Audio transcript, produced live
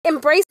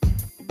embrace.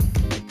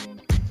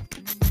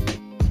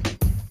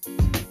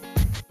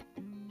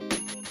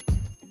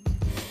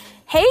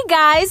 Hey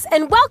guys,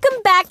 and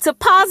welcome back to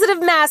Positive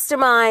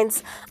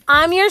Masterminds.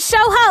 I'm your show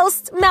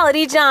host,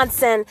 Melody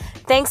Johnson.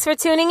 Thanks for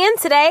tuning in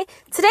today.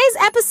 Today's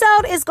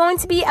episode is going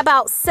to be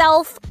about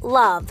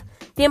self-love,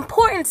 the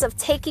importance of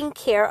taking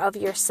care of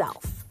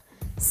yourself.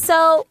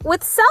 So,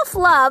 with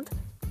self-love,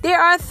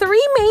 there are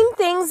 3 main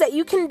things that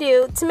you can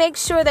do to make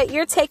sure that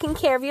you're taking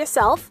care of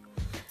yourself.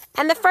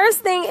 And the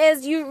first thing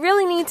is you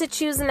really need to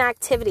choose an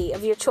activity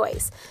of your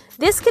choice.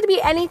 This could be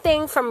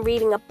anything from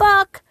reading a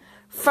book,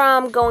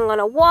 from going on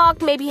a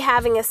walk, maybe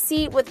having a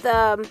seat with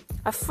a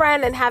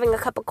friend and having a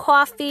cup of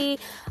coffee,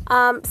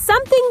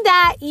 something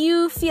that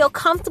you feel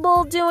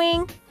comfortable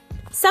doing,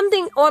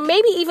 something, or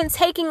maybe even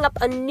taking up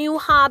a new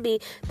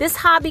hobby. This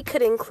hobby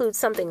could include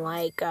something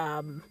like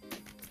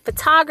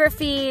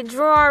photography,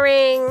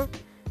 drawing,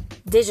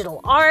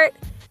 digital art.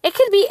 It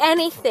could be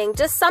anything,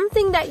 just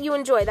something that you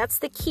enjoy. That's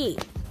the key.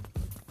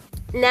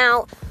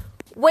 Now,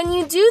 when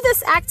you do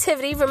this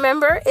activity,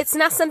 remember, it's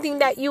not something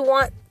that you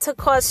want to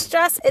cause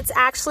stress. It's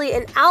actually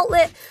an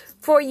outlet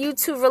for you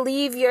to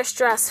relieve your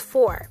stress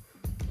for.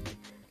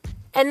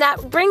 And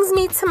that brings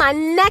me to my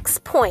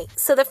next point.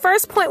 So the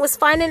first point was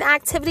find an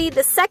activity.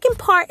 The second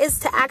part is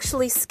to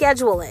actually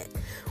schedule it.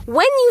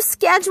 When you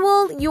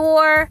schedule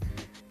your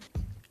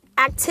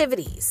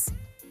activities,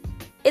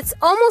 it's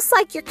almost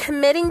like you're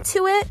committing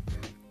to it.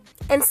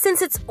 And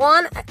since it's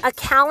on a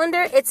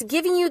calendar, it's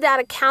giving you that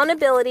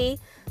accountability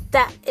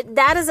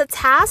that is a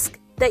task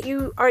that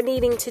you are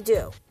needing to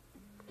do.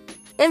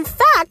 In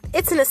fact,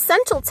 it's an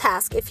essential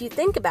task if you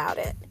think about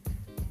it.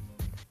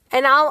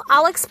 And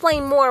I'll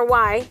explain more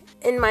why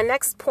in my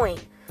next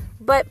point.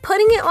 But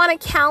putting it on a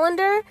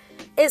calendar,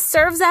 it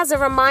serves as a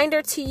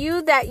reminder to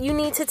you that you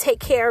need to take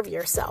care of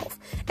yourself.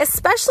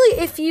 Especially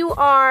if you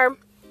are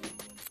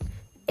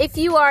an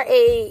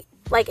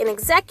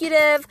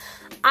executive.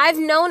 I've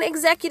known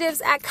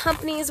executives at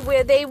companies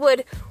where they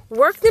would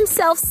work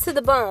themselves to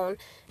the bone,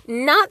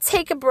 not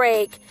take a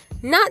break,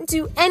 not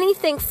do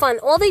anything fun.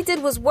 All they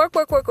did was work.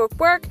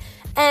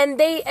 And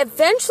they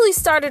eventually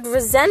started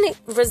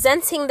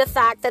resenting the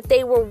fact that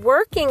they were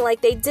working like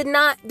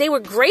they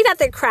were great at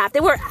their craft. They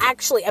were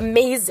actually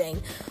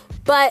amazing,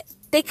 but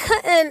they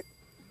couldn't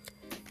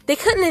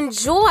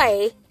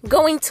enjoy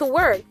going to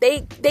work.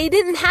 They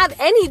didn't have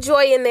any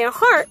joy in their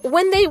heart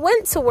when they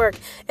went to work.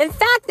 In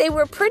fact, they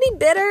were pretty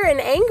bitter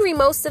and angry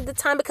most of the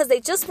time because they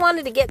just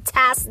wanted to get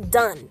tasks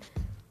done.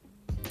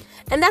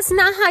 And that's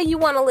not how you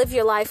want to live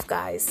your life,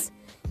 guys.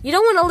 You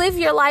don't want to live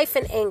your life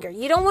in anger.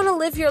 You don't want to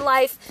live your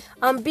life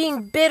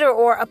being bitter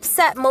or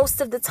upset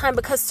most of the time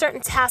because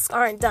certain tasks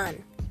aren't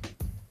done.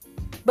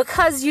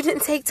 Because you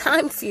didn't take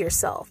time for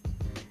yourself.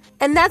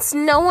 And that's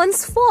no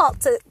one's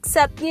fault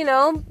except,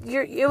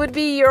 it would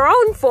be your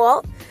own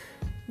fault.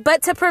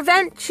 But to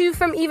prevent you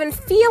from even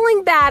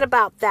feeling bad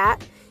about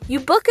that, you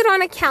book it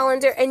on a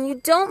calendar and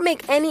you don't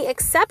make any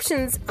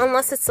exceptions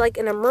unless it's like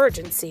an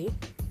emergency.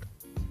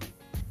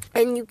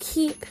 And you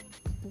keep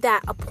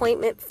that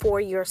appointment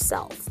for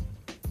yourself.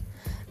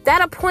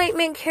 That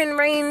appointment can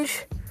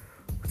range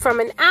from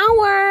an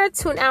hour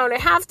to an hour and a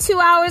half, 2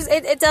 hours.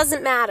 It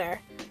doesn't matter.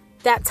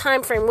 That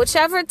time frame,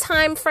 whichever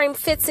time frame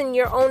fits in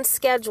your own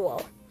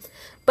schedule.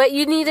 But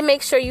you need to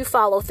make sure you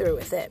follow through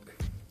with it.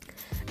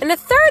 And the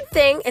third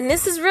thing, and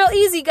this is real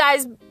easy,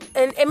 guys,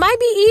 and it might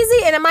be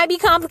easy and it might be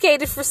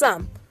complicated for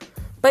some,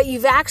 but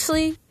you've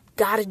actually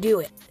got to do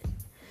it.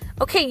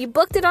 Okay, you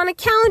booked it on a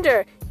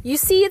calendar. You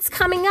see it's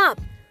coming up.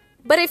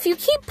 But if you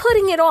keep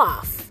putting it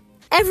off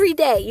every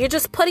day, you're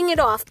just putting it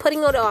off.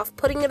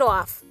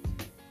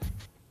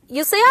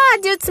 You'll say,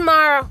 I'll do it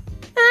tomorrow.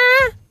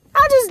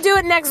 I'll just do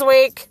it next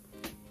week.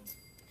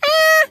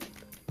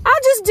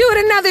 I'll just do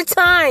it another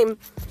time.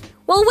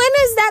 Well, when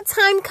is that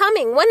time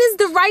coming? When is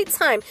the right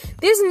time?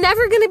 There's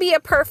never going to be a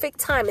perfect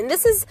time. And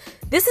this is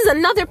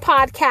another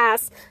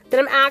podcast that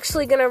I'm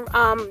actually going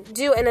to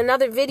do in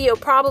another video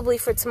probably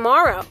for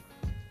tomorrow.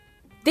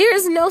 There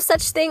is no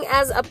such thing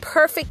as a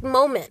perfect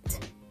moment.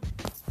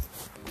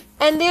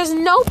 And there's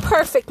no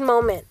perfect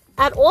moment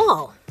at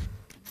all.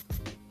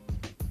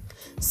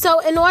 So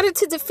in order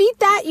to defeat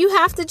that, you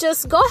have to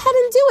just go ahead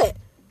and do it.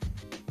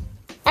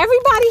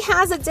 Everybody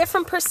has a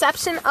different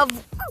perception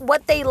of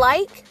what they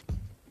like.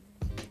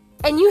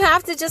 And you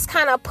have to just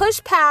kind of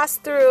push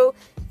past through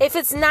if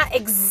it's not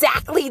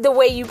exactly the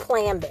way you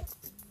planned it.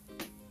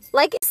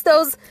 Like it's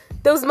those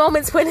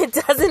moments when it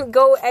doesn't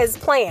go as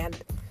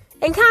planned.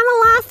 And kind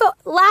of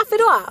laugh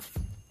it off.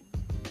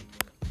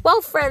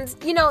 Well, friends,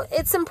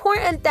 it's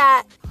important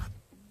that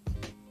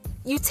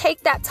you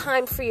take that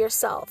time for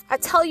yourself. I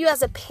tell you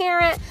as a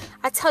parent,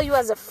 I tell you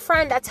as a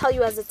friend, I tell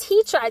you as a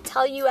teacher, I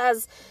tell you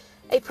as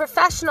a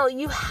professional,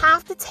 you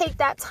have to take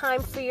that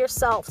time for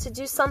yourself to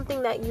do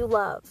something that you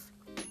love.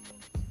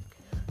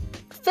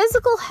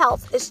 Physical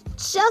health is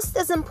just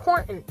as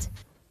important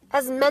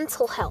as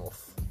mental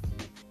health.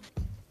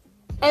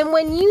 And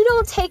when you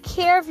don't take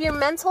care of your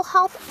mental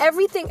health,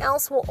 everything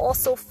else will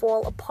also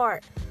fall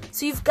apart.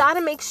 So you've got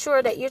to make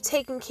sure that you're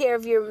taking care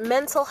of your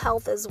mental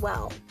health as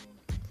well.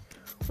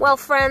 Well,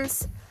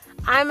 friends,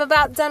 I'm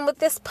about done with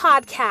this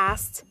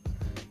podcast.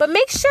 But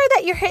make sure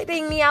that you're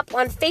hitting me up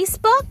on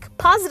Facebook,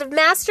 Positive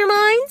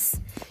Masterminds.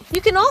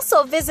 You can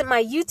also visit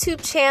my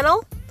YouTube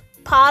channel,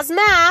 Pause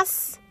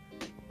Mass.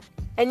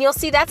 And you'll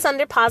see that's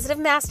under Positive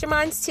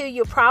Masterminds too.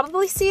 You'll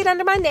probably see it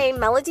under my name,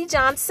 Melody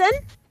Johnson.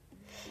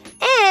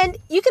 And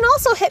you can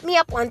also hit me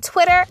up on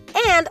Twitter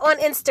and on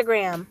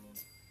Instagram.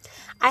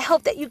 I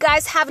hope that you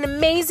guys have an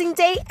amazing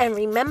day. And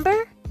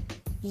remember,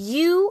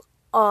 you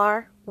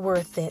are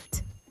worth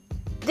it.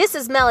 This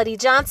is Melody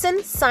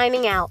Johnson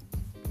signing out.